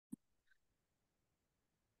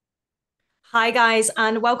Hi, guys,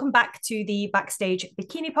 and welcome back to the Backstage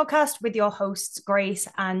Bikini podcast with your hosts, Grace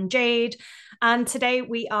and Jade. And today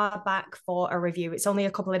we are back for a review. It's only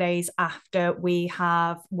a couple of days after we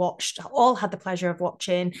have all had the pleasure of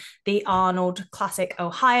watching the Arnold Classic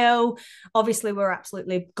Ohio. Obviously, we're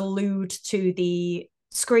absolutely glued to the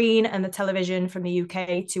screen and the television from the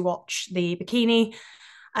UK to watch the Bikini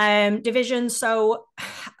division. So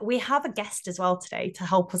we have a guest as well today to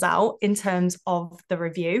help us out in terms of the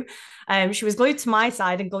review. She was glued to my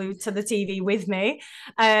side and glued to the TV with me.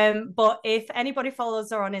 But if anybody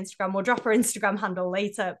follows her on Instagram, we'll drop her Instagram handle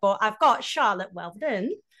later. But I've got Charlotte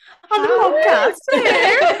Weldon on the podcast.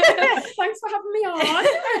 Thanks for having me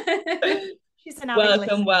on. She's an avid Welcome,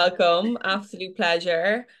 listener. welcome. Absolute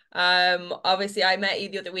pleasure. Obviously I met you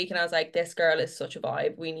the other week and I was like, this girl is such a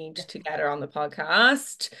vibe. We need to get her on the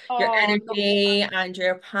podcast. Your Oh, energy and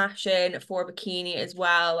your passion for bikini as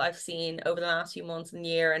well, I've seen over the last few months and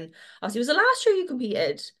year. And obviously it was the last year you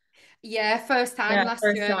competed. yeah, first time Yeah, last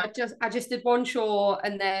first year. time. I just did one show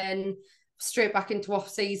and then straight back into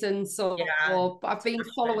off season. Yeah. But I've been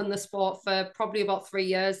following the sport for probably about 3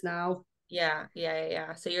 years now. Yeah.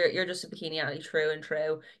 So you're just a bikini athlete, true and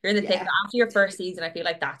true. You're in the thick. Yeah. After your first season, I feel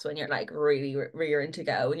like that's when you're like really rearing to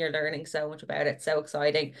go and you're learning so much about it. So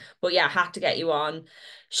exciting. But yeah, had to get you on.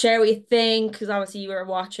 Share what you think, because obviously you were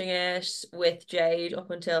watching it with Jade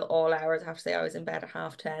up until all hours. I have to say I was in bed at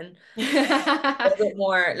 10:30.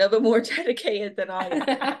 A little bit more dedicated than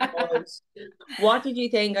I was. What did you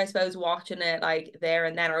think, I suppose, watching it like there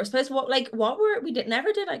and then? Or I suppose what were we did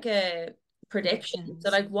never did like a prediction. So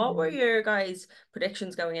Predictions. like what were your guys'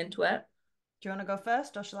 predictions going into it? Do you want to go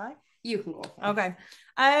first or shall I? You can go first. Okay.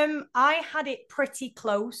 I had it pretty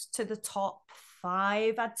close to the top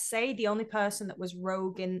five, I'd say. The only person that was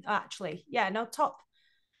rogue in actually, yeah, no, top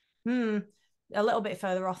a little bit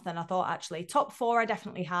further off than I thought, actually. Top four I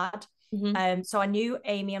definitely had. Mhm. So I knew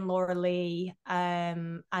Amy and Laura Lee,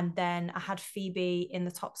 and then I had Phoebe in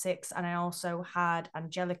the top six, and I also had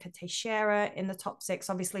Angelica Teixeira in the top six.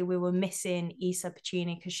 Obviously, we were missing Isa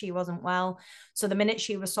Pacini because she wasn't well. So the minute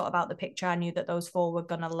she was sort of out the picture, I knew that those four were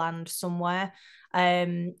going to land somewhere.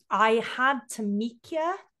 I had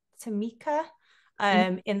Tamika,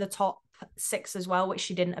 in the top six as well, which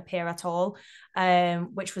she didn't appear at all,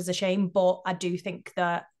 which was a shame. But I do think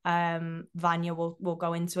that Vanya will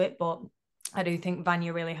go into it, but I do think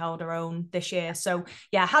Vanya really held her own this year. So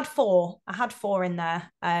yeah, I had four. I had four in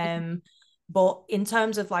there. But in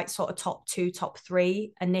terms of like sort of top two, top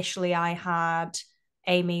three, initially I had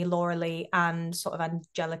Amy, Laura Lee, and sort of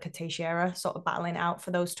Angelica Teixeira sort of battling out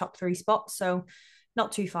for those top three spots. So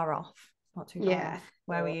not too far off. Not too far Yeah. off.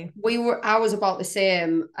 Where were you? I was about the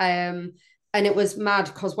same. And it was mad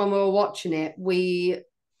because when we were watching it, we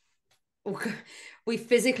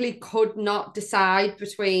physically could not decide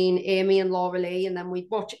between Amy and Laura Lee, and then we'd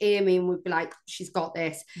watch Amy and we'd be like, she's got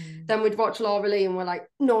this. Then we'd watch Laura Lee and we're like,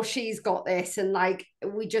 no, she's got this. And like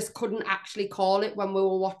we just couldn't actually call it when we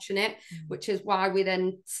were watching it, which is why we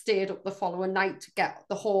then stayed up the following night to get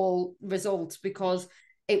the whole result, because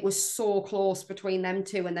it was so close between them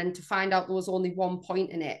two. And then to find out there was only 1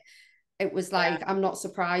 point in it, it was like, I'm not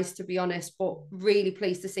surprised, to be honest, but really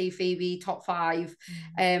pleased to see Phoebe top five,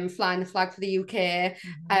 flying the flag for the UK.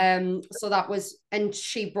 So that was, and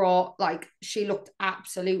she looked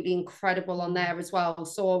absolutely incredible on there as well.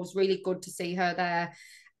 So it was really good to see her there.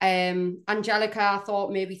 Angelica, I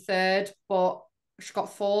thought maybe third, but she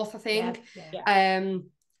got fourth, I think.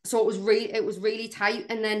 So it was really tight.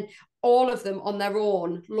 And then all of them on their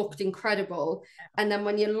own looked incredible. And then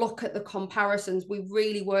when you look at the comparisons, we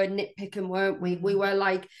really were nitpicking, weren't we? We were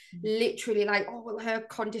like literally like, oh, well, her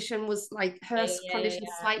condition was like condition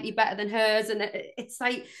slightly better than hers. And it's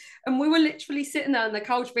like, and we were literally sitting there on the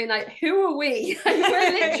couch being like, who are we? Like,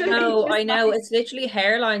 we're literally No, I know. like, It's literally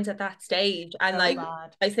hairlines at that stage. And So like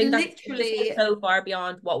bad. I think that's just literally, so far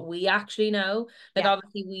beyond what we actually know. Like Yeah.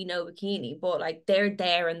 obviously we know bikini, but like they're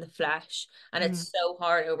there in the flesh. And it's so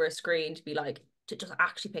hard over a screen to be like to just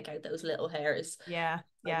actually pick out those little hairs. Yeah.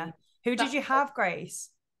 Um, Who did that, you have, Grace?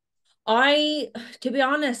 I, to be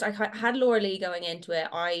honest, I had Laura Lee going into it.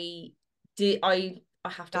 I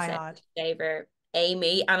have to Die say, Hard. favorite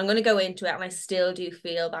Amy, and I'm going to go into it, and I still do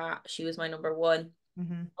feel that she was my number one.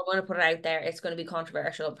 I'm going to put it out there. It's going to be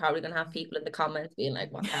controversial. I'm probably going to have people in the comments being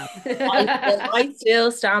like, "What the hell?" I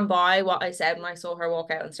still stand by what I said when I saw her walk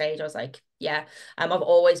out on stage. I was like, "Yeah." I've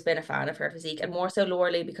always been a fan of her physique, and more so Laura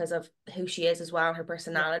Lee because of who she is as well, her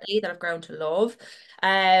personality that I've grown to love.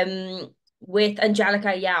 With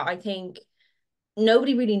Angelica, yeah, I think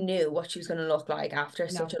nobody really knew what she was going to look like after No.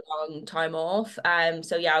 such a long time off.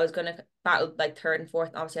 So yeah, I was going to battle like third and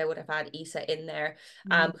fourth. Obviously, I would have had Issa in there.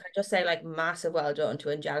 Can I just say like massive well done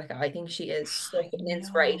to Angelica. I think she is such I an know.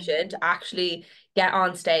 inspiration to actually get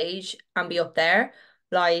on stage and be up there.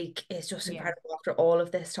 Like it's just Yeah. incredible after all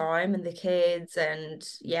of this time and the kids, and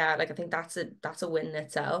yeah, like I think that's a win in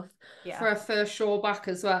itself. Yeah. For her first show back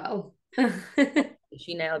as well.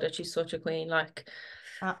 She nailed it. She's such a queen. Like,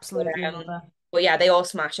 Absolutely love her. but yeah, they all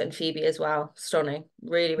smash it, and Phoebe as well. Stunning.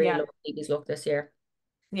 Really, really Yeah. love Phoebe's look this year.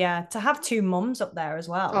 Yeah, to have two mums up there as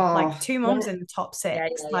well, like Oh, two mums in the top Yeah,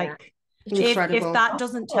 six, yeah, yeah. like if incredible. that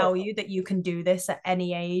doesn't tell you that you can do this at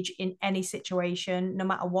any age, in any situation, no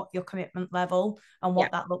matter what your commitment level and Yeah.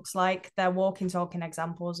 what that looks like, they're walking, talking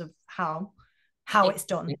examples of how it's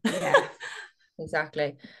done. Yeah.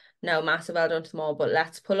 Exactly. No, massive well done to them all. But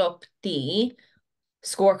let's pull up the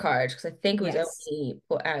scorecard because I think it was Yes. only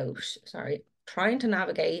put out. Sorry, trying to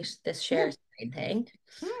navigate this share screen thing.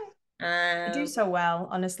 You do so well,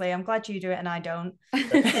 honestly. I'm glad you do it and I don't.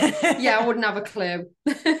 Yeah, I wouldn't have a clue.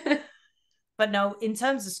 But no, in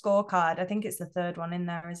terms of scorecard, I think it's the third one in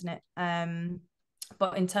there, isn't it?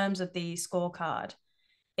 But in terms of the scorecard,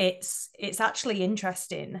 it's actually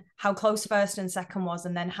interesting how close first and second was,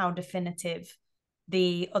 and then how definitive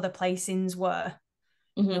the other placings were.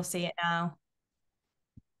 You'll see it now.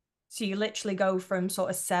 So you literally go from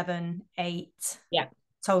sort of 7, 8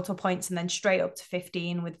 total points, and then straight up to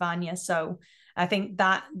 15 with Vanya. So I think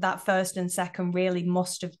that first and second really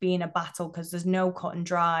must have been a battle, because there's no cut and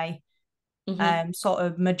dry sort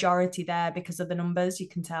of majority there because of the numbers, you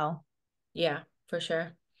can tell. Yeah, for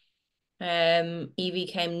sure. Evie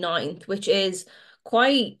came 9th, which is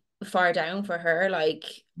quite far down for her. Like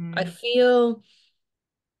I feel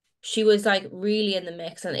she was like really in the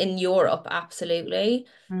mix, and in Europe, absolutely.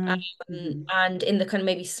 And in the kind of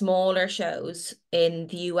maybe smaller shows in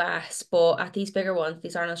the US, but at these bigger ones,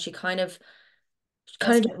 these Arnold, she kind of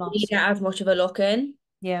didn't really get as much of a look in.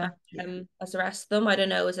 Yeah. As the rest of them. I don't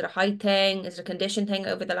know, is it a height thing? Is it a condition thing?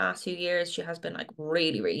 Over the last few years, she has been like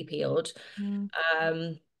really, really peeled.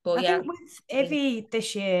 But I yeah. think with Ivy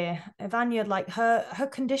this year, Vanya, like her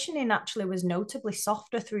conditioning actually was notably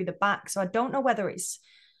softer through the back. So I don't know whether it's,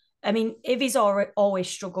 I mean, Ivy's always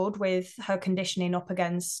struggled with her conditioning up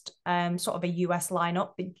against sort of a US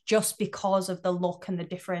lineup, just because of the look and the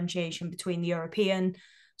differentiation between the European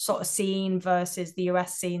sort of scene versus the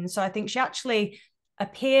US scene. So I think she actually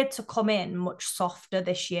appeared to come in much softer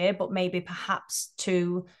this year, but maybe perhaps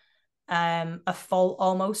to a fault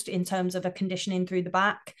almost in terms of a conditioning through the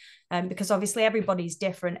back, because obviously everybody's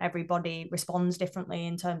different, everybody responds differently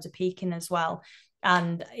in terms of peaking as well,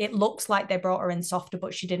 and it looks like they brought her in softer,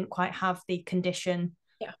 but she didn't quite have the condition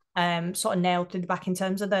sort of nailed through the back in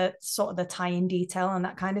terms of the sort of the tie-in detail and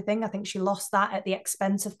that kind of thing. I think she lost that at the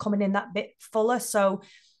expense of coming in that bit fuller. So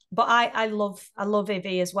but I love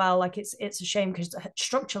Ivy as well. Like it's a shame because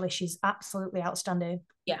structurally she's absolutely outstanding.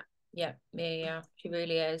 Yeah, she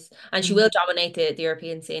really is. And she will dominate the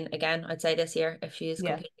European scene again, I'd say, this year if she is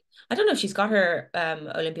competing. I don't know if she's got her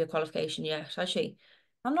Olympia qualification yet, has she?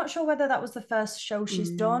 I'm not sure whether that was the first show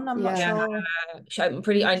she's done. I'm not sure.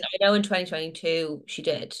 I know in 2022 she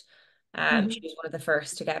did. She was one of the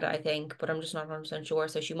first to get it, I think, but I'm just not 100% sure.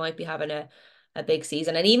 So she might be having a big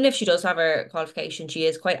season. And even if she does have her qualification, she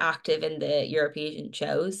is quite active in the European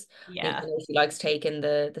shows. Yeah. She likes taking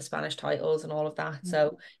the Spanish titles and all of that.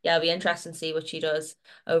 So yeah, it'll be interesting to see what she does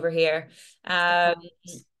over here.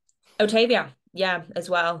 Otavia, yeah, as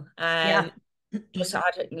well. Just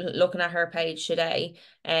looking at her page today,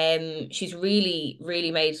 she's really,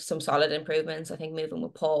 really made some solid improvements. I think moving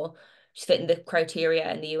with Paul, she's fitting the criteria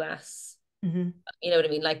in the US. You know what I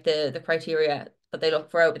mean? Like the criteria that they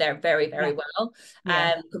look for over there very, very well.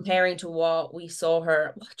 Comparing to what we saw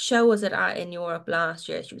her, what show was it at in Europe last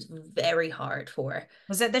year? She was very hard for.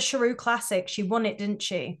 Was it the Sharu Classic? She won it, didn't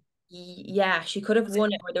she? Yeah, she could have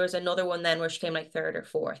won it, or there was another one then where she came like third or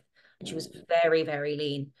fourth, and she was very, very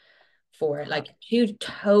lean for like two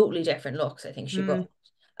totally different looks. I think she brought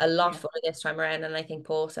a lot for her this time around, and I think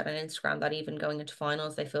Paul said on Instagram that even going into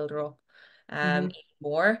finals they filled her up even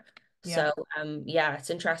more. So yeah, it's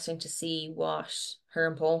interesting to see what her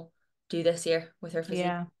and Paul do this year with her physique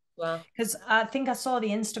as well. Because I think I saw the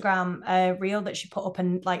Instagram reel that she put up,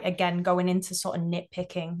 and like again going into sort of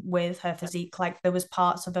nitpicking with her physique, like there was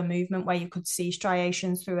parts of her movement where you could see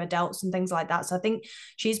striations through her delts and things like that. So I think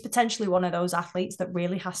she's potentially one of those athletes that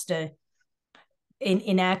really has to,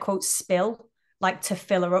 in air quotes, spill, like to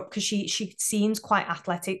fill her up, because she seems quite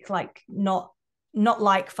athletic, like not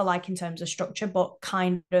like for like in terms of structure, but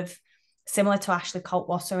kind of similar to Ashley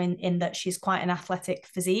Coltwasser in that she's quite an athletic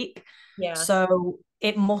physique. Yeah. So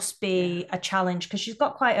it must be a challenge because she's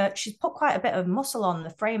put quite a bit of muscle on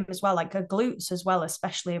the frame as well, like her glutes as well,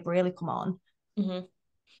 especially have really come on. Mm-hmm.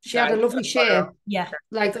 She had a lovely shape. Yeah.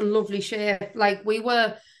 Like a lovely shape. Like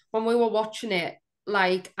when we were watching it,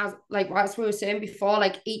 as we were saying before,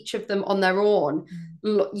 like each of them on their own,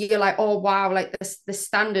 you're like, oh wow, like the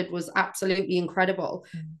standard was absolutely incredible.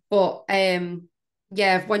 But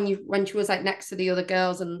yeah, when she was like next to the other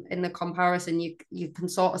girls and in the comparison, you can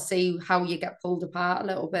sort of see how you get pulled apart a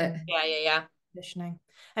little bit. Yeah. Conditioning.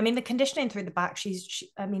 I mean, the conditioning through the back,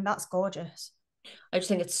 I mean, that's gorgeous. I just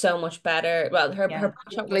think it's so much better. Well, her back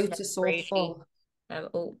shot was glutes are so really, full. I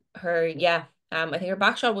think her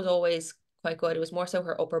back shot was always quite good. It was more so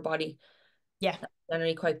her upper body. Yeah.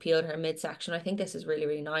 Generally quite peeled, her midsection. I think this is really,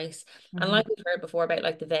 really nice. And like we've heard before about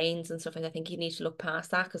like the veins and stuff, like I think you need to look past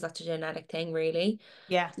that because that's a genetic thing, really.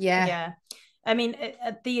 Yeah. I mean,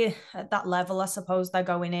 at that level, I suppose they're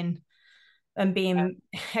going in and being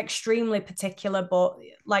extremely particular, but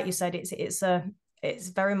like you said, it's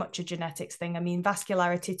very much a genetics thing. I mean,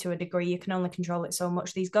 vascularity to a degree, you can only control it so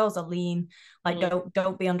much. These girls are lean. Like,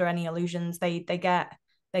 don't be under any illusions. They get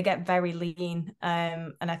very lean.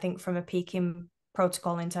 And I think from a peaking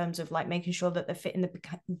protocol in terms of like making sure that they're fitting the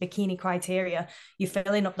bikini criteria, you're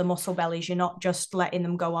filling up the muscle bellies. You're not just letting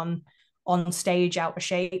them go on stage out of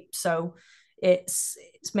shape. So it's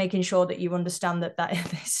making sure that you understand that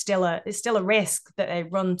it's still a risk that they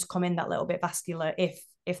run to come in that little bit vascular if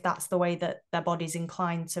that's the way that their body's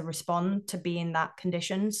inclined to respond to be in that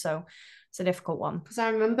condition. So it's a difficult one. Because I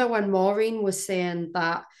remember when Maureen was saying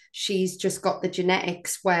that she's just got the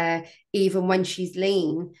genetics where even when she's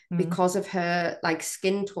lean, because of her like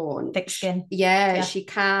skin tone, thick skin, she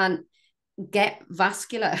can't get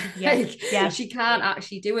vascular. She can't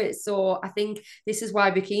actually do it. So I think this is why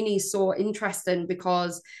bikini is so interesting,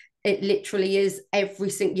 because it literally is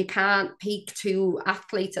you can't peak two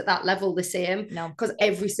athletes at that level the same, because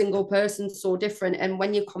every single person's so different. And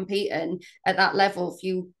when you're competing at that level, if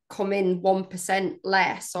you come in 1%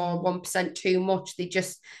 less or 1% too much, you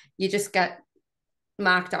just get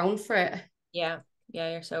marked down for it. Yeah,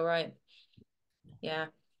 you're so right. Yeah,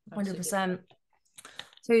 100%.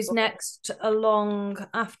 So who's next along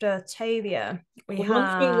after Tavia?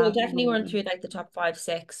 We'll definitely run through like the top 5,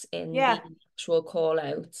 6 in the actual call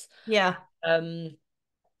outs. But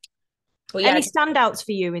any standouts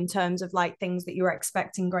for you in terms of like things that you were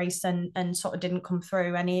expecting, Grace, and sort of didn't come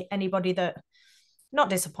through? Anybody that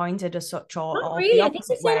not disappointed as such, or really? the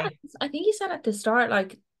opposite way? I think you said at the start,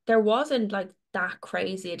 like there wasn't like that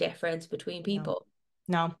crazy a difference between people.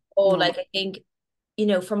 No. Like I think,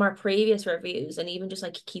 from our previous reviews and even just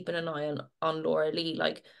like keeping an eye on Laura Lee,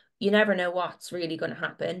 like you never know what's really going to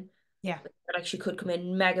happen. Yeah. Like she could come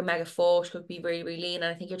in mega, mega full, she could be really, really lean.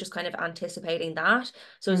 And I think you're just kind of anticipating that.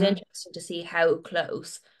 So it's interesting to see how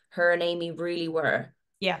close her and Amy really were.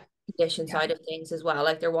 Yeah. Condition side of things as well.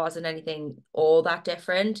 Like there wasn't anything all that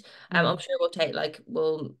different. I'm sure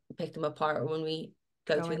we'll pick them apart when we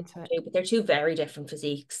go through the two, but they're two very different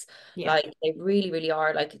physiques. Like they really, really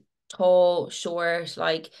are, like tall, short,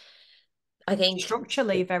 like I think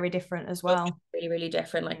structurally very different as well. Really, really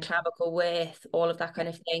different, like clavicle width, all of that kind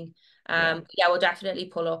of thing. We'll definitely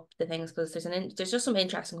pull up the things because there's just some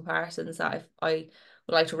interesting comparisons that I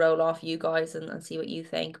would like to roll off you guys and see what you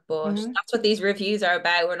think. But that's what these reviews are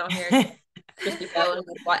about. We're not here to just be going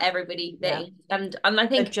with what everybody thinks. And I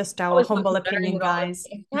think they're just our humble opinion, guys.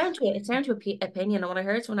 It's down to opinion. And when I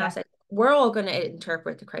heard someone else say, we're all going to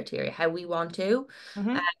interpret the criteria how we want to.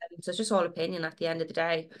 So it's just all opinion at the end of the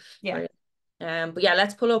day. Yeah. But yeah,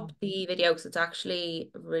 let's pull up the video because it's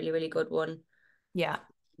actually a really, really good one. Yeah.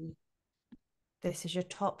 This is your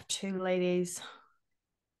top 2 ladies.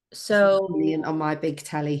 So brilliant on my big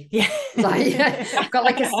telly. Yeah. Like I've got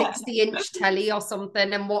like a 60-inch telly or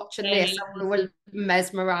something, and watching this, I will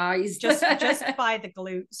mesmerized. Just by the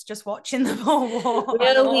glutes, just watching them all walk.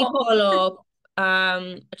 Will we pull up?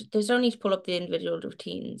 There's no need to pull up the individual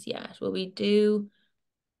routines yet. Will we do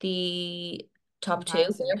the top 2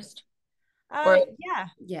 first?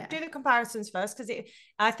 Yeah. Do the comparisons first, because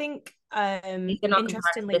I think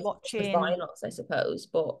interestingly watching the finals, I suppose,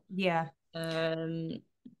 but yeah. So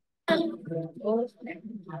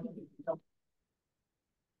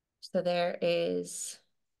there is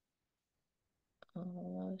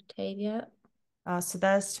Tavia. So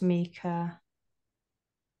there's Tamika.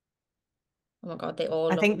 Oh my God, they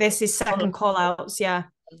all I think this is second call outs, yeah.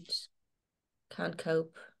 Can't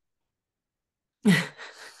cope.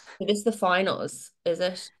 It is the finals, is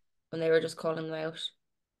it? When they were just calling them out.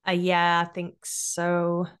 Yeah, I think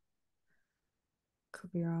so.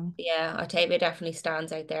 Could be wrong. Yeah, Octavia definitely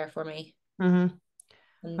stands out there for me. Mm-hmm.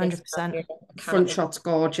 And this 100%. Front shot's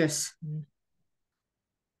gorgeous.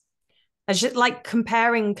 I just like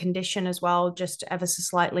comparing condition as well, just ever so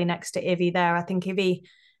slightly next to Ivy there. I think Ivy,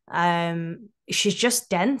 she's just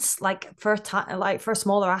dense. Like for a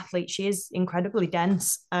smaller athlete, she is incredibly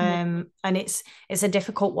dense. And it's a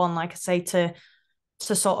difficult one, like I say, to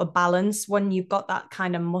sort of balance when you've got that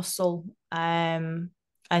kind of muscle, and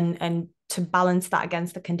to balance that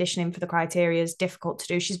against the conditioning for the criteria is difficult to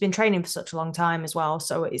do. She's been training for such a long time as well,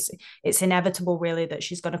 so it's inevitable really that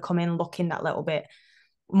she's going to come in looking that little bit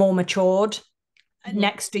more matured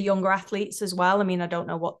next to younger athletes as well. I mean, I don't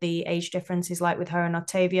know what the age difference is like with her and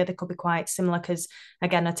Octavia. They could be quite similar because,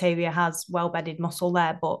 again, Octavia has well-bedded muscle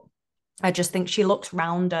there, but I just think she looks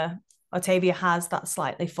rounder. Octavia has that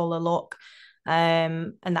slightly fuller look,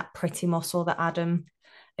 and that pretty muscle that Adam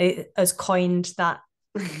has coined that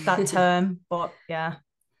term. But yeah.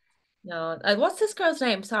 No, what's this girl's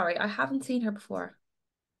name? Sorry, I haven't seen her before.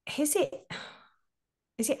 Is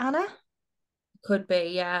it Anna? Could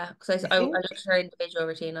be, yeah. Because I looked at her individual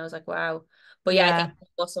routine. I was like, wow. But yeah, I think from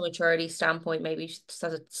a muscle maturity standpoint, maybe she just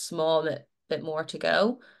has a small bit more to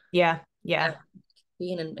go. Yeah.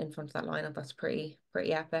 Being in front of that lineup, that's pretty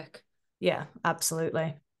epic. Yeah,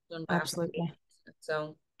 absolutely. Absolutely.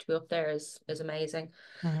 So to be up there is amazing.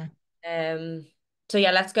 Mm-hmm. So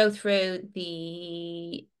yeah, let's go through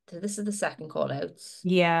this is the second call outs.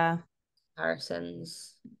 Yeah.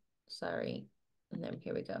 Comparisons. Sorry. And then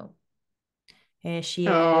here we go. Here she is.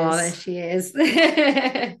 Oh, there she is.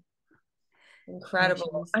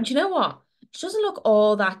 Incredible. And you know what? She doesn't look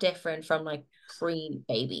all that different from like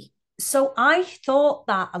pre-baby. So I thought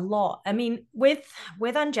that a lot. I mean, with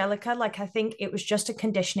Angelica, like I think it was just a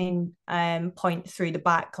conditioning point through the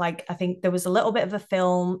back. Like I think there was a little bit of a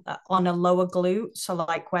film on a lower glute, so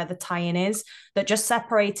like where the tie-in is, that just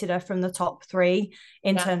separated her from the top three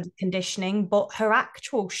in terms of conditioning. But her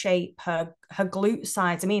actual shape, her glute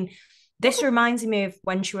size, I mean, this reminds me of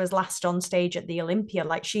when she was last on stage at the Olympia.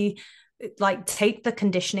 Like take the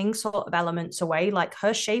conditioning sort of elements away, like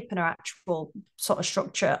her shape and her actual sort of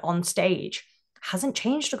structure on stage hasn't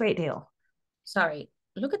changed a great deal. Sorry,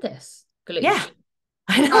 look at this glute. Yeah,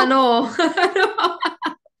 I know.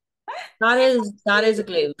 That is a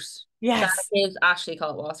glute. Yes, that is Ashley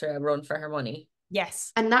Kaltwasser a run for her money.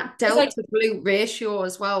 Yes, and that delta glute ratio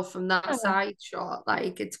as well from that side shot,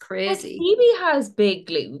 like it's crazy. Like, Phoebe has big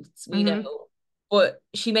glutes, we know, but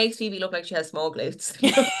she makes Phoebe look like she has small glutes.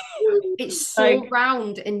 It's so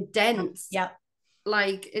round and dense. Yeah.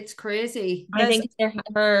 Like it's crazy. I think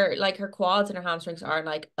her quads and her hamstrings aren't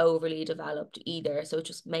like overly developed either, so it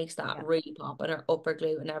just makes that really pop, and her upper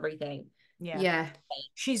glute and everything. Yeah.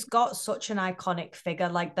 She's got such an iconic figure.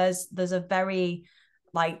 Like there's a very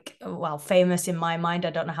famous in my mind.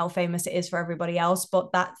 I don't know how famous it is for everybody else,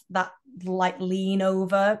 but that like lean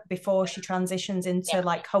over before she transitions into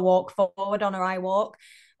like her walk forward on her eye walk,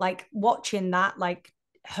 like watching that, like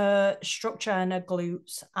her structure and her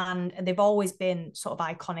glutes, and they've always been sort of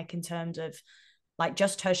iconic in terms of like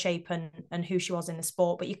just her shape and who she was in the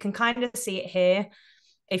sport. But you can kind of see it here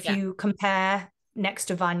if you compare next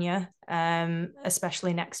to Vanya,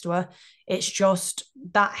 especially next to her. It's just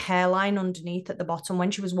that hairline underneath at the bottom.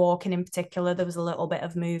 When she was walking in particular, there was a little bit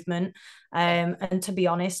of movement. And to be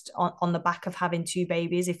honest, on the back of having two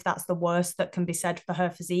babies, if that's the worst that can be said for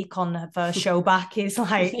her physique on her first show back, is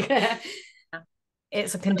like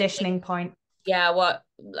it's a conditioning point. Yeah, what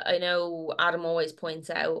I know Adam always points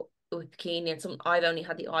out with Bikini, and something I've only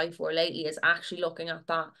had the eye for lately, is actually looking at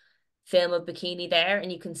that film of Bikini there, and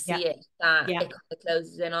you can see it that it kind of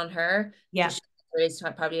closes in on her. Just there is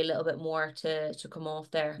probably a little bit more to come off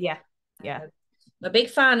there. I'm a big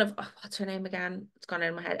fan of what's her name again? It's gone out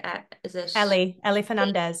of my head. Is it Ellie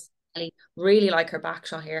Fernandez? Really like her back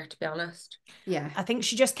shot here, to be honest. Yeah, I think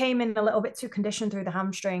she just came in a little bit too conditioned through the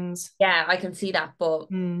hamstrings. Yeah, I can see that, but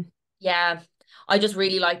yeah, I just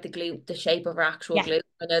really like the shape of her actual glute.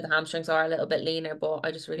 I know the hamstrings are a little bit leaner, but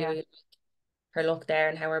I just really like her look there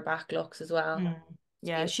and how her back looks as well.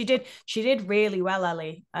 Yeah, she did really well,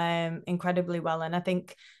 Ellie, incredibly well. And I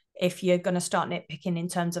think if you're going to start nitpicking in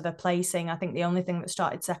terms of her placing, I think the only thing that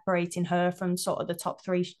started separating her from sort of the top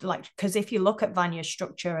three, like, because if you look at Vanya's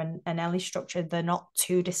structure and Ellie's structure, they're not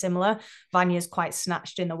too dissimilar. Vanya's quite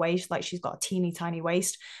snatched in the waist, like she's got a teeny tiny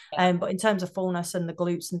waist. But in terms of fullness and the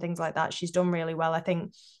glutes and things like that, she's done really well. I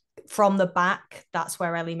think from the back, that's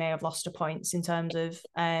where Ellie may have lost her points in terms of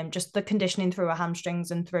just the conditioning through her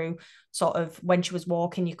hamstrings, and through sort of when she was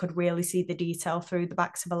walking, you could really see the detail through the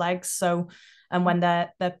backs of her legs. So And when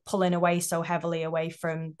they're pulling away so heavily away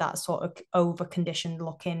from that sort of over conditioned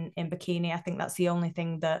look in Bikini, I think that's the only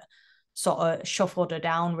thing that sort of shuffled her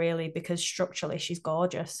down, really, because structurally she's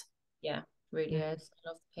gorgeous. Yeah, really is. I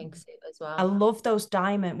love the pink suit as well. I love those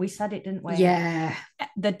diamonds. We said it, didn't we? Yeah.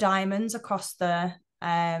 The diamonds across the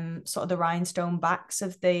sort of the rhinestone backs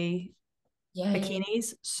of the bikinis,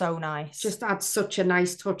 so nice. Just adds such a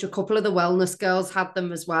nice touch. A couple of the wellness girls had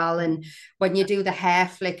them as well. And when you do the hair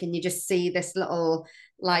flick and you just see this little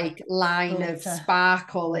like line glitter of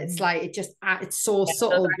sparkle, it's like it's so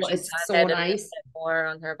subtle, but it's so nice. More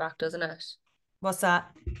on her back, doesn't it? What's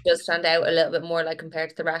that? Just stand out a little bit more, like compared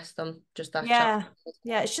to the rest of them. Just that.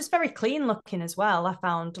 Yeah, it's just very clean looking as well. I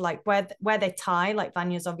found like where they tie, like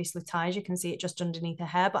Vanya's obviously ties, you can see it just underneath her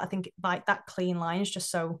hair, but I think like that clean line is just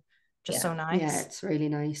so nice. Yeah, it's really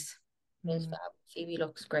nice. Phoebe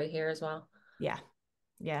looks great here as well. Yeah.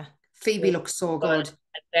 Phoebe looks so good.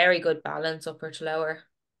 A very good balance, upper to lower.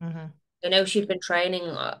 I know she'd been training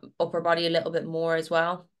upper body a little bit more as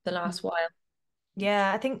well the last while.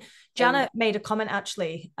 Yeah, I think Janet made a comment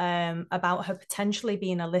actually about her potentially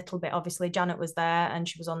being a little bit, obviously Janet was there and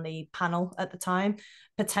she was on the panel at the time,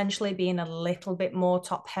 potentially being a little bit more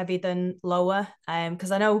top heavy than lower.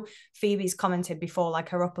 Because I know Phoebe's commented before, like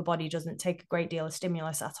her upper body doesn't take a great deal of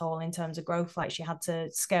stimulus at all in terms of growth. Like she had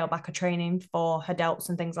to scale back her training for her delts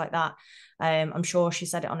and things like that. I'm sure she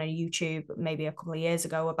said it on her YouTube maybe a couple of years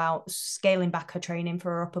ago about scaling back her training for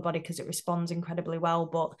her upper body because it responds incredibly well.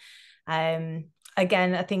 But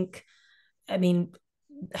again, I mean,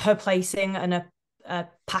 her placing and a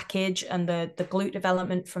package and the glute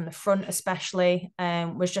development from the front especially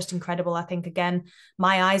was just incredible. I think, again,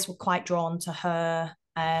 my eyes were quite drawn to her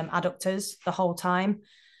adductors the whole time.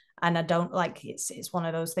 And I don't like, it's one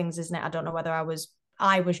of those things, isn't it? I don't know whether I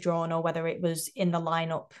was drawn or whether it was in the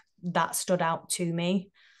lineup that stood out to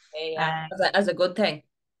me. Yeah, as a good thing.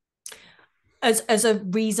 As a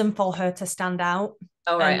reason for her to stand out.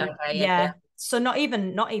 Oh, right. Okay. Yeah. So not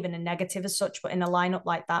even a negative as such, but in a lineup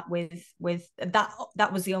like that with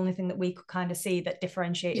that was the only thing that we could kind of see that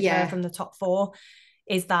differentiated her from the top four,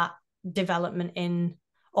 is that development in,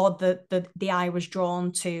 or the eye was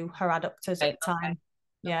drawn to her adductors at the time.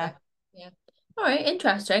 Yeah. All right,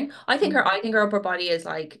 interesting. I think her upper body is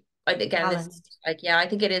like, again, balanced. This is like, I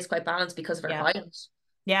think it is quite balanced because of her height.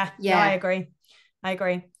 Yeah. No, I agree.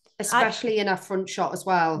 Especially in her front shot as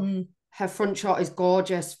well. Her front shot is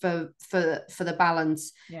gorgeous for the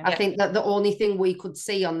balance. I think that the only thing we could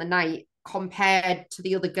see on the night compared to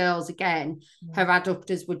the other girls, again, her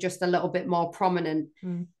adductors were just a little bit more prominent.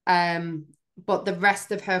 But the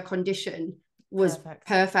rest of her condition was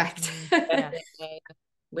perfect.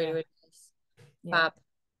 Really nice. Fab.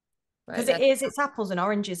 Because it's apples and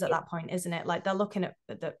oranges at that point, isn't it? Like they're looking at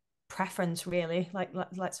the preference, really. Like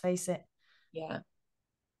let's face it. Yeah.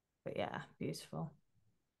 But yeah, beautiful.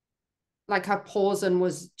 Like her posing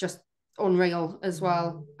was just unreal as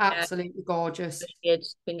well. Absolutely gorgeous. She had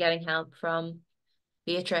been getting help from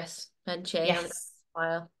Beatrice and Shane a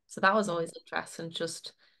while. So that was always interesting,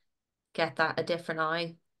 just get that a different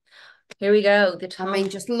eye. Here we go. I mean,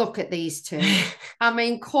 just look at these two. I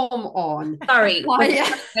mean, come on. Sorry.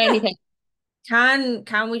 Anything.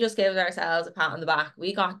 Can we just give ourselves a pat on the back?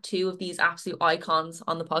 We got two of these absolute icons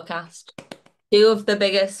on the podcast. Two of the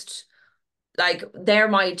biggest, like, they're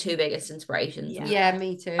my two biggest inspirations. Yeah,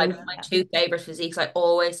 me too. Like my two favorite physiques. I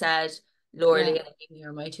always said Laura Lee and Amy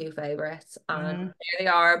are my two favorites, and there they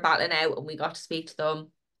are battling out, and we got to speak to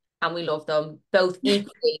them, and we love them both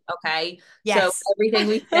equally. Okay, so everything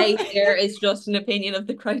we say here is just an opinion of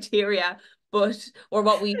the criteria, or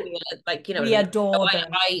what we feel like. You know, we adore them.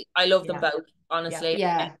 I love them both, honestly.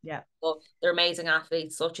 Yeah. But they're amazing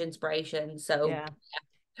athletes, such inspiration. So.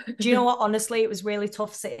 Do you know what? Honestly, it was really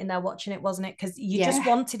tough sitting there watching it, wasn't it? Because you just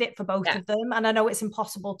wanted it for both of them. And I know it's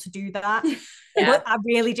impossible to do that, but I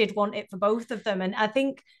really did want it for both of them. And I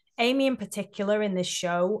think Amy in particular in this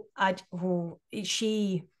show,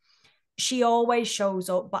 she always shows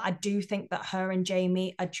up, but I do think that her and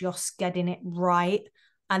Jamie are just getting it right.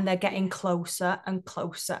 And they're getting closer and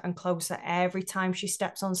closer and closer. Every time she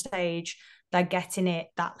steps on stage, they're getting it,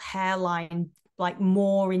 that hairline, like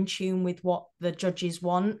more in tune with what the judges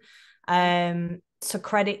want. So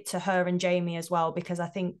credit to her and Jamie as well, because I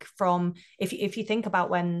think if you think about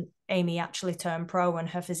when Amy actually turned pro and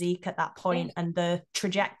her physique at that point, and the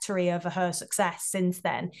trajectory of her success since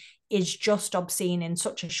then is just obscene in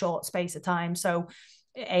such a short space of time. So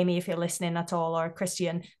Amy, if you're listening at all, or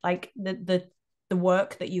Christian, like the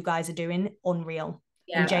work that you guys are doing, unreal.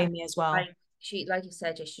 And Jamie as well. She, like you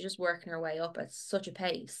said, she's just working her way up at such a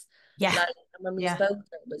pace. Yeah. Like, and when we Yeah. spoke,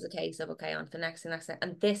 it was a case of, okay, on to the next thing.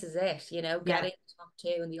 And this is it, you know, Yeah. getting top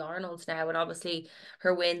two in the Arnolds now. And obviously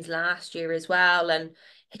her wins last year as well. And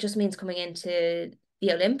it just means coming into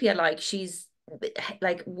the Olympia, like she's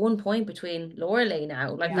like 1 point between Laura Lee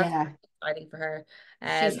now. Like that's Yeah. exciting for her.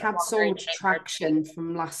 She's had so Very much game her too. traction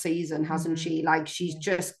from last season, hasn't Mhm. she? Like she's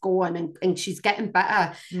just going and she's getting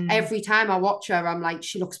better. Mm. Every time I watch her, I'm like,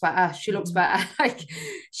 she looks better. She looks better. Like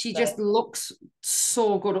she just looks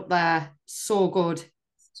so good up there. So good.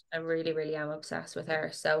 I really, really am obsessed with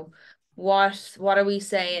her. So what are we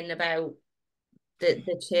saying about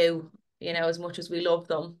the two, you know, as much as we love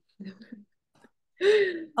them?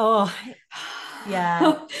 Oh,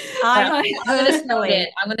 yeah. I personally,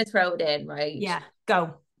 I'm gonna throw it in, right? yeah,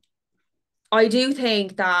 go. I do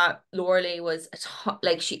think that Laura Lee was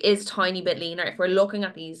like she is a tiny bit leaner. If we're looking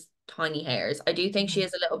at these tiny hairs, I do think she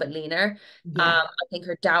is a little bit leaner. Yeah. I think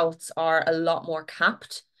her delts are a lot more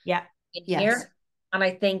capped Yeah. in Yes. here. And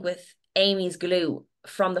I think with Amy's glute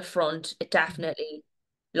from the front, it definitely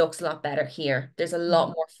looks a lot better here. There's a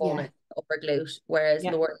lot more fullness up her glute, whereas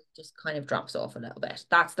Yeah. Laura just kind of drops off a little bit.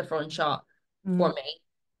 That's the front shot for Mm. me.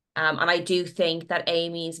 And I do think that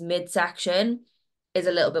Amy's midsection is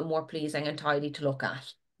a little bit more pleasing and tidy to look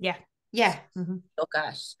at. Yeah. Yeah. Look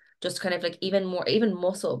at just kind of like even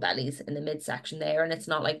muscle bellies in the midsection there, and it's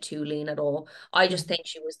not like too lean at all. I just think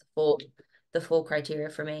she was the full criteria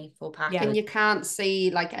for me, full package. And you can't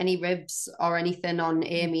see like any ribs or anything on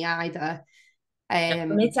Amy either. The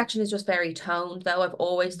midsection is just very toned, though. I've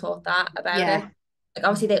always thought that about it. Like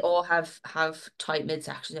obviously they all have tight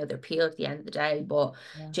midsections, you know, they're peeled at the end of the day, but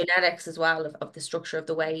genetics as well of the structure of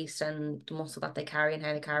the waist and the muscle that they carry and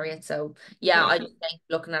how they carry it. So yeah, I just think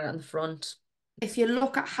looking at it on the front. If you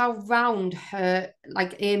look at how round her,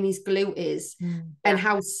 like Amy's glute is, and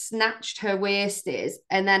how snatched her waist is,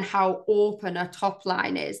 and then how open her top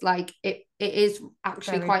line is, like it is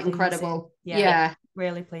actually Very quite pleasing. Incredible. Yeah.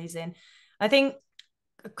 Really pleasing. I think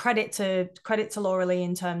credit to Laura Lee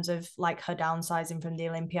in terms of like her downsizing from the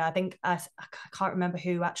Olympia. I think I can't remember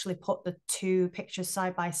who actually put the two pictures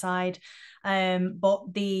side by side,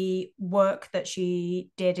 but the work that she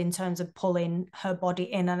did in terms of pulling her body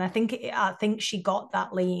in, and I think she got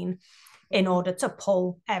that lean in order to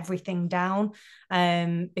pull everything down,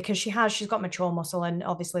 because she's got mature muscle, and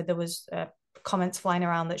obviously there was comments flying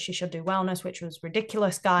around that she should do wellness, which was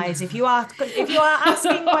ridiculous, guys. If you are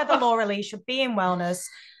asking whether Laura Lee should be in wellness,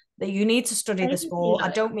 that you need to study the sport. I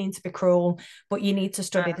don't mean to be cruel, but you need to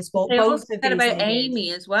study the sport. They Both also of said these about ladies.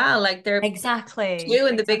 Amy as well. Like they're exactly doing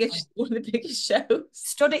one of the biggest shows.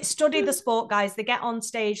 Study the sport, guys. They get on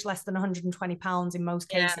stage less than 120 pounds in most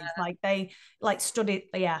cases. Like they study.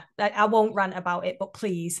 Yeah, I won't rant about it, but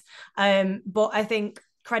please. But I think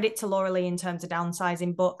credit to Laura Lee in terms of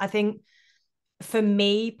downsizing. But I think for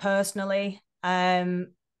me personally, I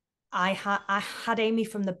had Amy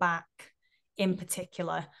from the back in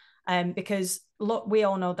particular, because look, we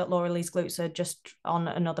all know that Laura Lee's glutes are just on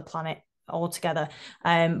another planet altogether.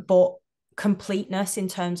 But completeness in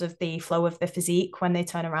terms of the flow of the physique when they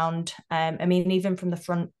turn around. I mean, even from the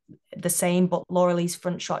front, the same, but Laura Lee's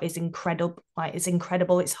front shot is incredible. Like it's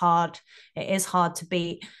incredible. It's hard. It is hard to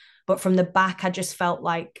beat. But from the back, I just felt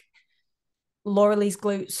like Laura Lee's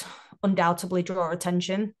glutes undoubtedly draw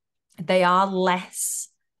attention. They are less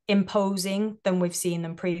imposing than we've seen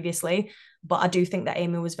them previously, but I do think that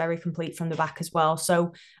Amy was very complete from the back as well.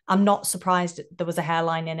 So I'm not surprised there was a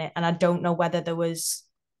hairline in it, and I don't know whether there was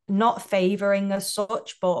not favoring as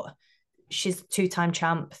such, but she's 2-time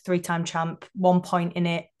champ, 3-time champ, 1 point in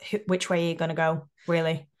it. Which way are you going to go,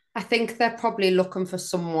 really? I think they're probably looking for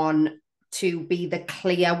someone to be the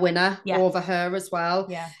clear winner over her as well.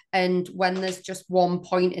 Yeah. And when there's just 1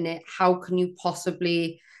 point in it, how can you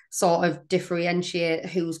possibly sort of differentiate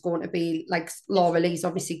who's going to be like Laura Lee's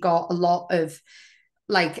obviously got a lot of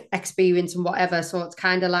like experience and whatever. So it's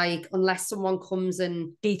kind of like unless someone comes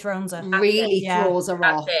and dethrones her, really throws her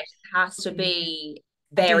off. It has to be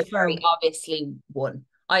very, very obviously won.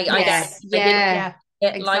 I guess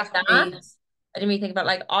exactly. like that. I didn't really think about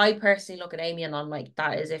like I personally look at Amy and I'm like,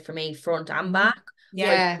 that is it for me, front and back.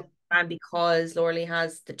 And because Laura Lee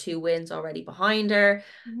has the 2 wins already behind her,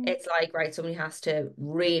 it's like, right, somebody has to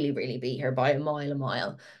really, really beat her by a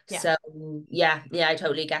mile. So I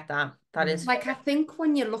totally get that. That is like, I think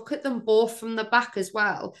when you look at them both from the back as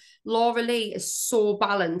well, Laura Lee is so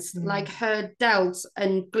balanced. Like her delts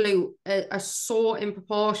and glute are so in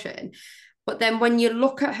proportion. But then when you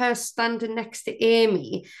look at her standing next to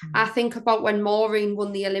Amy, I think about when Maureen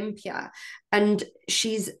won the Olympia, and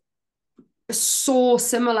she's so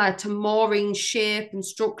similar to Maureen's shape and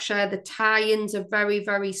structure. The tie-ins are very,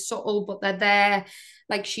 very subtle, but they're there.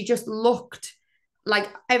 Like, she just looked like,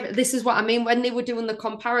 this is what I mean. When they were doing the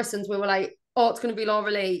comparisons, we were like, oh, it's going to be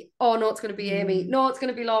Laura Lee. Oh, no, it's going to be Amy. No, it's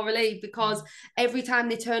going to be Laura Lee. Because every time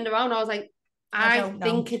they turned around, I was like, I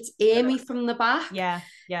think it's Amy from the back. Yeah.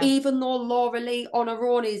 Even though Laura Lee on her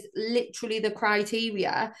own is literally the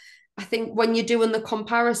criteria, I think when you're doing the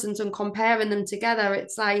comparisons and comparing them together,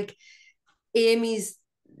 it's like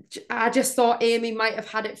I just thought Amy might have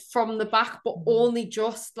had it from the back, but only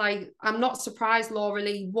just. Like, I'm not surprised Laura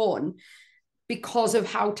Lee won because of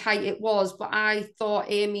how tight it was, but I thought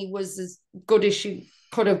Amy was as good as she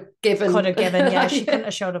could have given. Yeah. She couldn't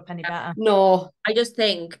have showed up any better. No. I just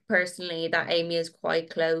think personally that Amy is quite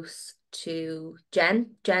close to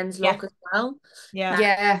Jen's look as well.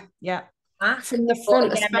 Yeah. From the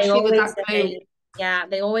front, again, especially with that blue. Yeah,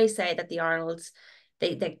 they always say that the Arnolds,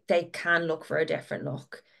 they can look for a different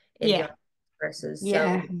look in the versus.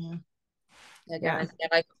 Yeah. So again,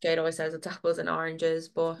 like Jade always says, it's apples and oranges,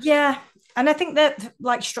 but and I think that,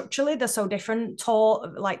 like, structurally they're so different.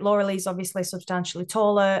 Tall, like Laura Lee's obviously substantially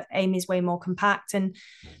taller, Amy's way more compact, and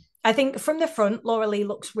I think from the front Laura Lee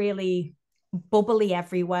looks really bubbly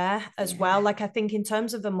everywhere as well. Like, I think in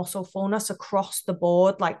terms of the muscle fullness across the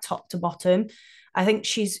board, like top to bottom, I think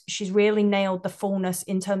she's really nailed the fullness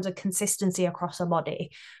in terms of consistency across her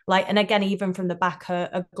body. Like, and again, even from the back,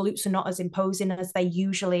 her glutes are not as imposing as they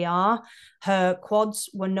usually are. Her quads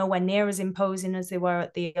were nowhere near as imposing as they were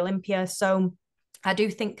at the Olympia. So I do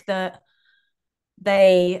think that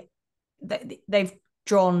they've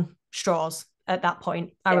drawn straws at that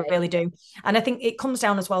point. I really do. And I think it comes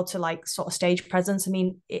down as well to, like, sort of stage presence. I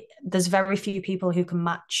mean, there's very few people who can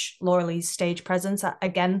match Laura Lee's stage presence.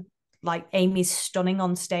 Again, like, Amy's stunning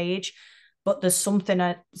on stage, but there's something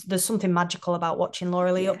magical about watching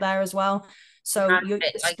Laura Lee up there as well. So you're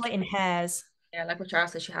splitting hairs. Yeah, like what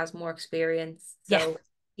Charles says, she has more experience. So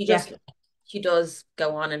she does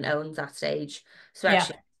go on and owns that stage,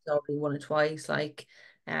 especially already won it twice. Like,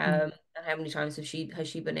 and how many times has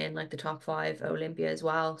she been in, like, the top 5 Olympia as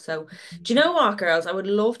well? So do you know what, girls? I would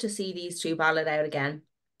love to see these two battle it out again.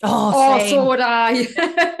 So would I.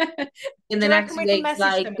 In the next week,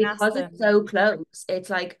 like, because it's so close, it's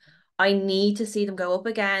like I need to see them go up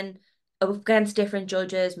again, up against different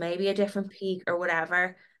judges, maybe a different peak or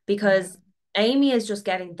whatever, because Amy is just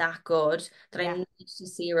getting that good that I need to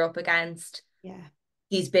see her up against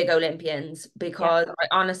these big Olympians, because I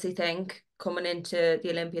honestly think coming into the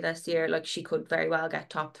Olympia this year, like, she could very well get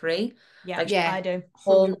top 3. I do.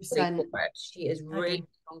 100%. She is really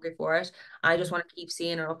hungry for it. I just want to keep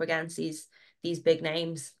seeing her up against these big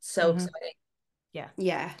names. So exciting.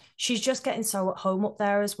 Yeah. She's just getting so at home up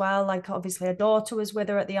there as well. Like, obviously her daughter was with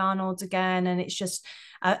her at the Arnolds again, and it's just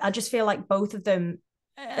I just feel like both of them,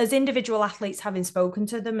 as individual athletes, having spoken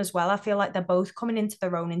to them as well, I feel like they're both coming into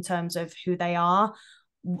their own in terms of who they are,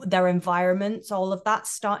 their environments, all of that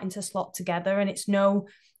starting to slot together. And it's no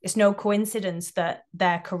coincidence that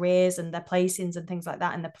their careers and their placings and things like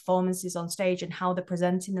that, and their performances on stage and how they're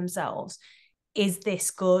presenting themselves is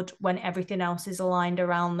this good when everything else is aligned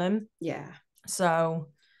around them. So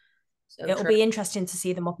it'll be interesting to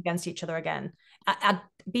see them up against each other again. I'd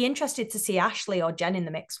be interested to see Ashley or Jen in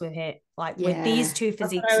the mix with it, like with these two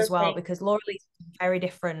physiques as well, because Laura Lee's very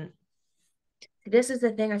different. This is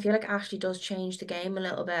the thing. I feel like Ashley does change the game a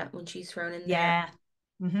little bit when she's thrown in there.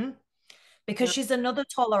 Because she's another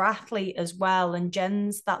taller athlete as well, and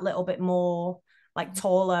Jen's that little bit more like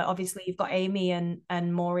taller. Obviously, you've got Amy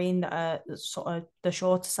and Maureen that are sort of the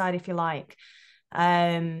shorter side, if you like.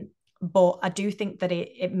 But I do think that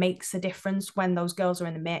it makes a difference when those girls are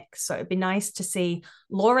in the mix. So it'd be nice to see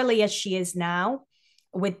Laura Lee as she is now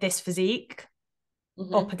with this physique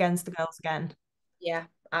up against the girls again. Yeah,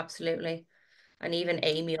 absolutely. And even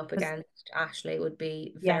Amy up against Ashley would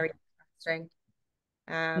be very interesting.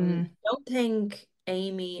 Don't think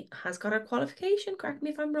Amy has got her qualification. Correct me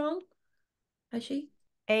if I'm wrong. Has she?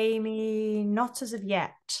 Amy, not as of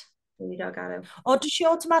yet. Delgado. Or does she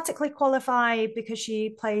automatically qualify because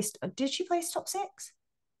she placed? Did she place top 6?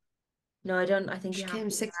 No, I don't. I think she came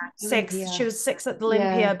 6. She was 6 at the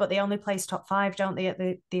Olympia, but they only place top 5, don't they, at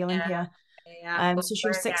the Olympia? So she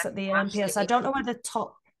was 6 at the Olympia. So I don't know whether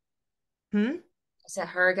top. I said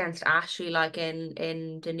her against Ashley, like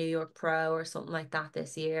in the New York Pro or something like that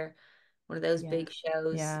this year. One of those big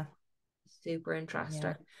shows. Yeah. Super interesting.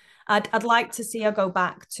 Yeah. I'd like to see her go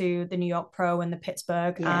back to the New York Pro and the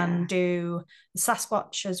Pittsburgh and do the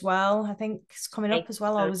Sasquatch as well. I think it's coming up as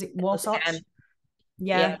well. Or was it Wasatch?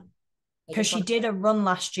 Yeah. Because she did a run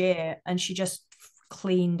last year and she just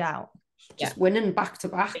cleaned out. just winning back to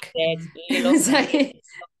back. You look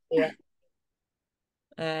yeah.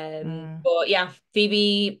 But yeah,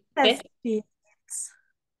 Phoebe fifth.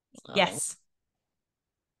 Yes.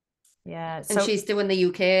 Yeah. And she's doing the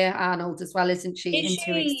UK Arnold as well, isn't she? In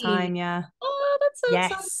 2 weeks' time, yeah. Oh, that's so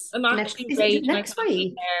exciting. Yes. I'm actually raging. Next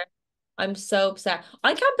week? I'm so upset.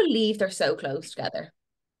 I can't believe they're so close together.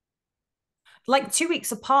 Like 2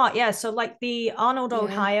 weeks apart, yeah. So like the Arnold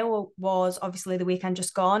Ohio was obviously the weekend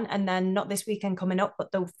just gone, and then not this weekend coming up,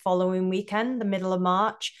 but the following weekend, the middle of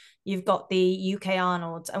March, you've got the UK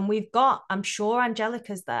Arnold's, and we've got, I'm sure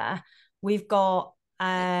Angelica's there. We've got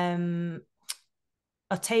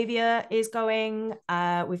Octavia is going.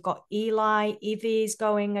 We've got Eli, Evie's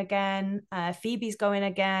going again. Phoebe's going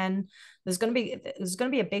again. There's going to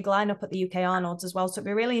be a big lineup at the UK Arnold's as well. So it'd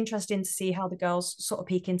be really interesting to see how the girls sort of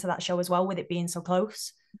peek into that show as well, with it being so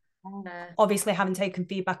close. Obviously, having taken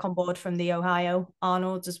feedback on board from the Ohio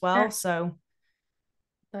Arnold's as well. So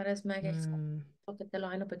that is mega exciting. Look at the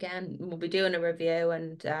lineup again. We'll be doing a review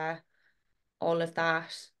and all of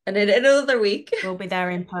that. And in another week, we'll be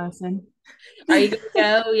there in person. Are you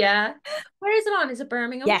gonna go? Yeah. Where is it on? Is it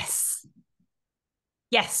Birmingham? Yes,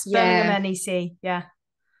 Birmingham NEC. Yeah.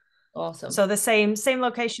 Awesome. So the same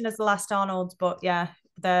location as the last Arnold's, but yeah,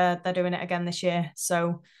 they're doing it again this year.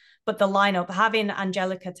 So, but the lineup, having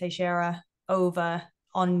Angelica Teixeira over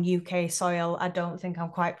on UK soil, I don't think I'm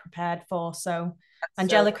quite prepared for. So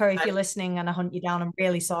Angelica, if you're listening and I hunt you down, I'm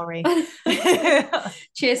really sorry.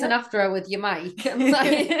 Chasing after her with your mic.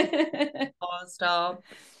 Oh, stop.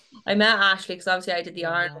 I met Ashley because obviously I did the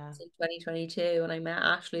Arnold in 2022, and I met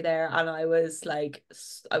Ashley there, and I was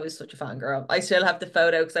such a fangirl. I still have the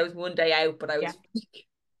photo because I was one day out, but I was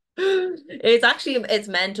it's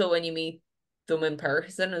mental when you meet them in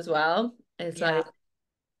person as well. It's like,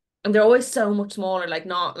 and they're always so much smaller, like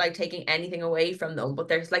not like taking anything away from them, but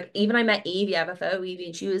there's like, even I met Evie, I have a photo of Evie,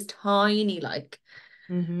 and she was tiny, like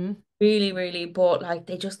really, really, but like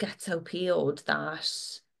they just get so peeled that,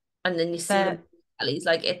 and then you see them bellies,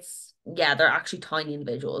 like they're actually tiny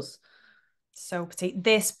individuals. So petite.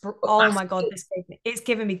 Oh my God, it's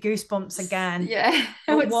giving me goosebumps again. Yeah.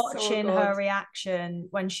 Watching her reaction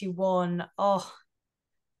when she won. Oh,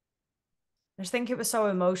 I just think it was so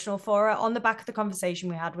emotional for her on the back of the conversation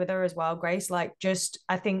we had with her as well, Grace. Like,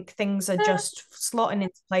 I think things are just slotting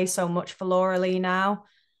into place so much for Laura Lee now.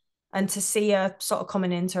 And to see her sort of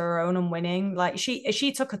coming into her own and winning, like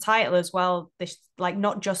she took a title as well, this, like,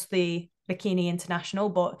 not just the Bikini International,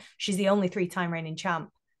 but she's the only 3-time reigning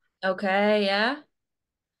champ. Okay, yeah.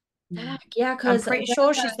 Yeah, because I'm pretty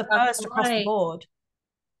sure she's the first across the board.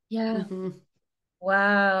 Yeah.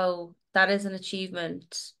 Wow, that is an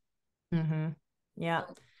achievement. Yeah.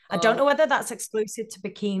 I don't know whether that's exclusive to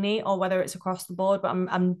Bikini or whether it's across the board, but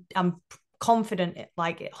I'm confident,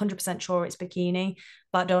 like 100% sure it's Bikini,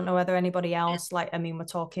 but I don't know whether anybody else, like, I mean, we're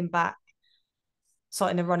talking back sort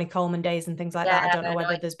of in the Ronnie Coleman days and things like that. I don't know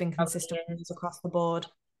whether there's been consistent ones across the board.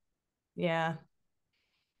 Yeah.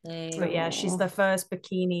 But yeah, she's the first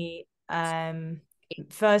Bikini,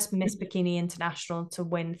 first Miss Bikini International to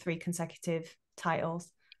win 3 consecutive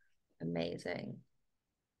titles. Amazing.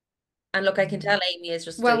 And look, I can tell Amy is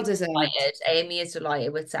just well deserved. Amy is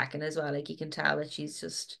delighted with second as well. Like, you can tell that she's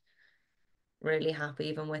just really happy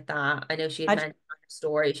even with that. I know she had mentioned in her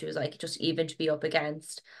story, she was like, just even to be up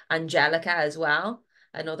against Angelica as well,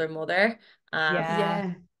 another mother.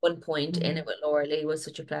 One point in it with Laura Lee was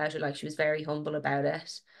such a pleasure. Like, she was very humble about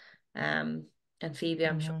it. And Phoebe,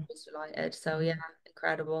 I'm sure, was delighted. So yeah,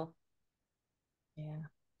 incredible. Yeah.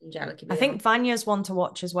 Angelica. I think Vanya's one to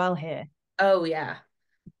watch as well here. Oh yeah.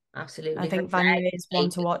 Absolutely. I think Vanya is one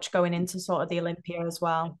to watch going into sort of the Olympia as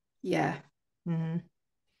well. Yeah.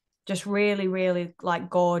 Just really, really like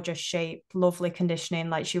gorgeous shape, lovely conditioning.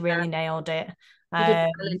 Like, she really nailed it.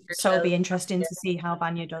 So it'll be interesting to see how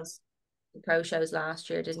Vanya does. The pro shows last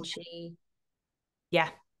year, didn't she? Yeah.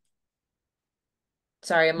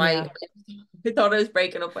 Sorry, I thought I was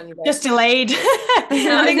breaking up on you. Just delayed.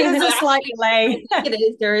 I think there's a slight delay. It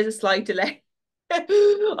is. There is a slight delay. I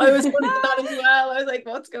was wondering that as well. I was like,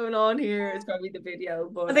 what's going on here? It's probably the video,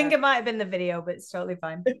 but I think it might have been the video, but it's totally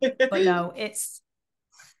fine. But no,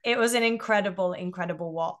 it was an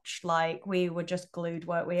incredible watch. Like, we were just glued,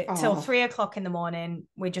 weren't we? Till 3 o'clock in the morning.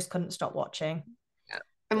 We just couldn't stop watching.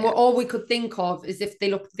 And what all we could think of is, if they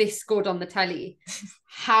look this good on the telly,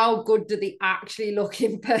 how good do they actually look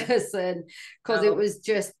in person? Because it was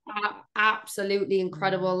just absolutely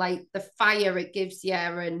incredible. Like, the fire it gives you,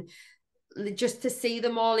 and just to see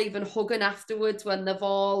them all even hugging afterwards when they've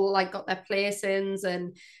all like got their placings,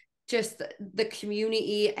 and just the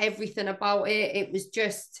community, everything about it. It was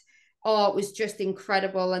just oh, it was just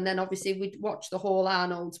incredible. And then obviously we'd watch the whole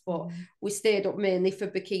Arnold, but we stayed up mainly for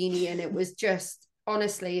Bikini, and it was just,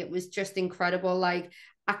 honestly, it was just incredible. Like,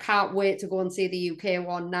 I can't wait to go and see the UK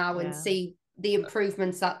one now and see the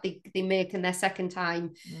improvements that they make in their second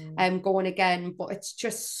time going again. But it's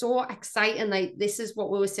just so exciting. Like, this is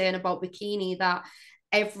what we were saying about Bikini, that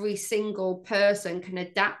every single person can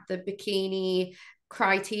adapt the Bikini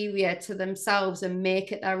criteria to themselves and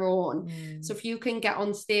make it their own. So if you can get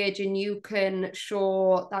on stage and you can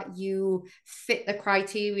show that you fit the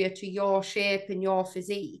criteria to your shape and your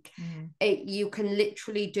physique, you can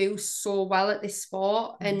literally do so well at this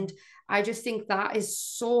sport. And I just think that is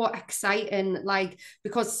so exciting, like,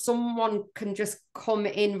 because someone can just come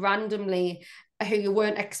in randomly who you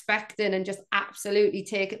weren't expecting and just absolutely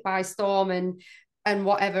take it by storm and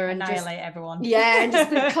whatever, and annihilate just everyone. And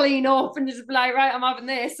just clean up and just be like, right, I'm having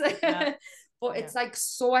this. But it's like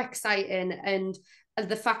so exciting, and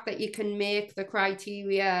the fact that you can make the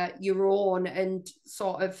criteria your own and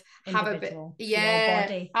sort of individual, have a bit, your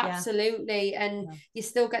body. absolutely, and you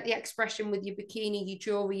still get the expression with your bikini, your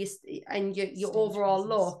jewelry, and your overall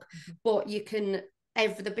look, but you can.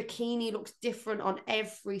 The bikini looks different on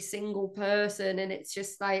every single person, and it's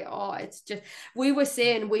just like, oh, it's just, we were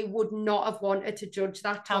saying we would not have wanted to judge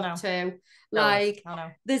that top two. Like,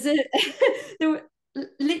 there's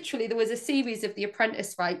literally there was a series of The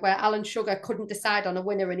Apprentice, right, where Alan Sugar couldn't decide on a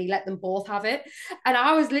winner and he let them both have it, and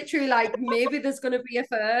I was literally like, maybe there's going to be a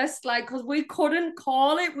first, like, because we couldn't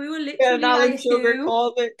call it. We were literally Alan like, Sugar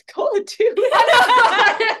call it too.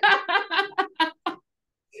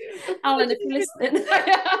 Alan, if you're listening.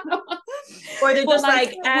 Or they're just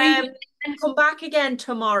like come back again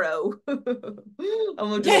tomorrow. And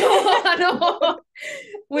we'll just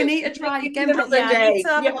we need to try again. Give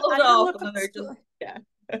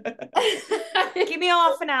me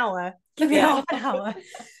half an hour.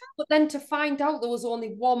 But then to find out there was only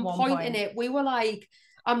one point in it, we were like,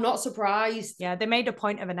 I'm not surprised. Yeah, they made a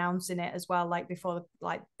point of announcing it as well, like before,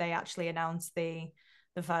 like they actually announced the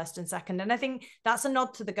first and second. And I think that's a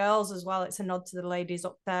nod to the girls as well. It's a nod to the ladies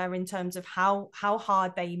up there in terms of how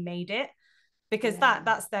hard they made it, because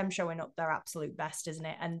that's them showing up their absolute best, isn't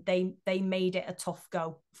it? And they made it a tough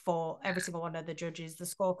go for every single one of the judges. The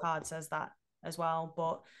scorecard says that as well.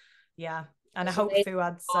 But yeah, and I hope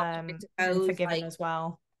Fuad's forgiven as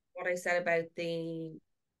well. What I said about the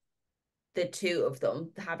two of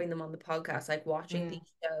them, having them on the podcast, like watching these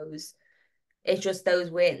shows, it's just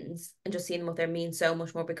those wins and just seeing what they mean so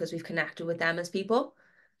much more because we've connected with them as people.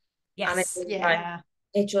 Yes. And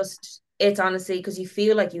it's honestly because you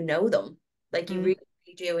feel like you know them, like you really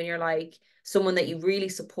do, and you're like someone that you really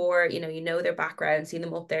support, you know their background, seeing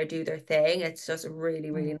them up there do their thing. It's just a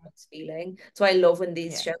really, really nice feeling. So I love when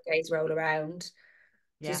these showcases roll around.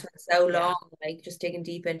 Just for so long, like just digging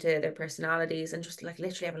deep into their personalities, and just like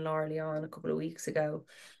literally having Laura Lee on a couple of weeks ago.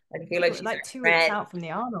 I feel like she's like 2 weeks out from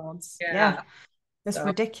the Arnolds. That's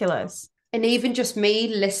ridiculous. And even just me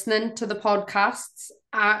listening to the podcasts,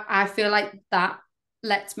 I feel like that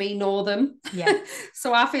lets me know them.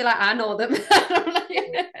 So I feel like I know them.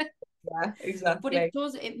 Yeah, exactly.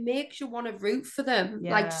 But it makes you want to root for them,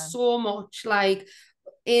 like so much. Like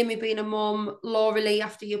Amy being a mum, Laura Lee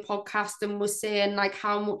after your podcast and was saying like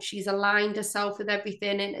how much she's aligned herself with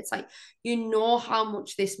everything, and it's like, you know how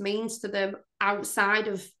much this means to them outside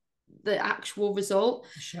of the actual result.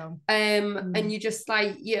 And you just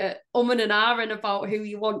like umming and ahhing about who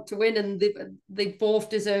you want to win, and they both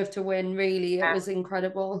deserve to win. Really, it was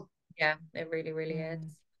incredible. Yeah, it really, really is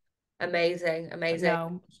amazing.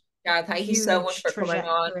 No, yeah, thank you so much for coming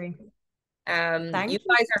on. You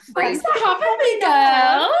guys are free. Thanks for having me,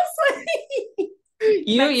 girls.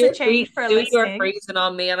 You're freezing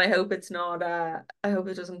on me, and I hope it's not. I hope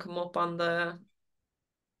it doesn't come up on the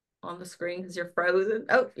screen because you're frozen.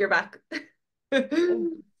 Oh, you're back.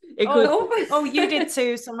 Oh, you did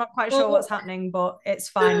too, so I'm not quite sure what's happening, but it's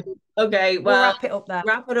fine. Okay, well, we'll wrap it up there.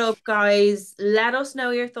 Wrap it up, guys. Let us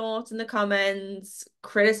know your thoughts in the comments.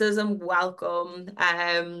 Criticism welcome.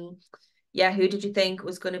 Who did you think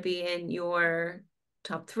was going to be in your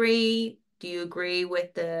top 3? Do you agree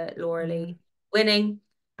with the Laura Lee winning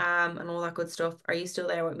and all that good stuff? Are you still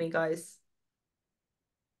there with me, guys?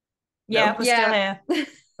 Yeah, we're still here.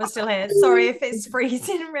 We're still here. Sorry if it's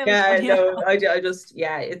freezing really. I just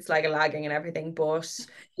it's like a lagging and everything, but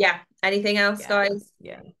anything else, guys?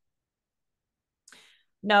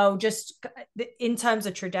 No, just in terms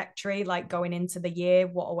of trajectory, like going into the year,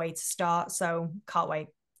 what a way to start. So can't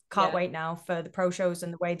wait now for the pro shows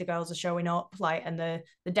and the way the girls are showing up, like, and the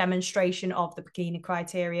demonstration of the bikini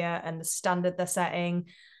criteria and the standard they're setting.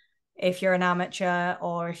 if you're an amateur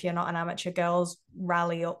or if you're not an amateur, girls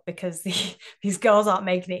rally up because these girls aren't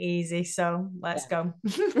making it easy. So let's go.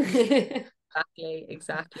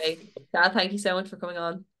 Exactly. Dad, thank you so much for coming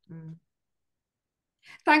on.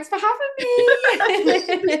 Thanks for having me.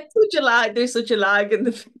 There's such a lag in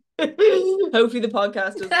the hopefully the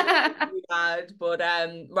podcast doesn't be bad. But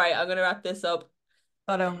right, I'm gonna wrap this up.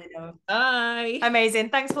 God only knows. Bye. Amazing.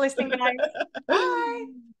 Thanks for listening, guys. Bye.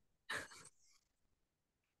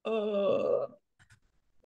 Oh.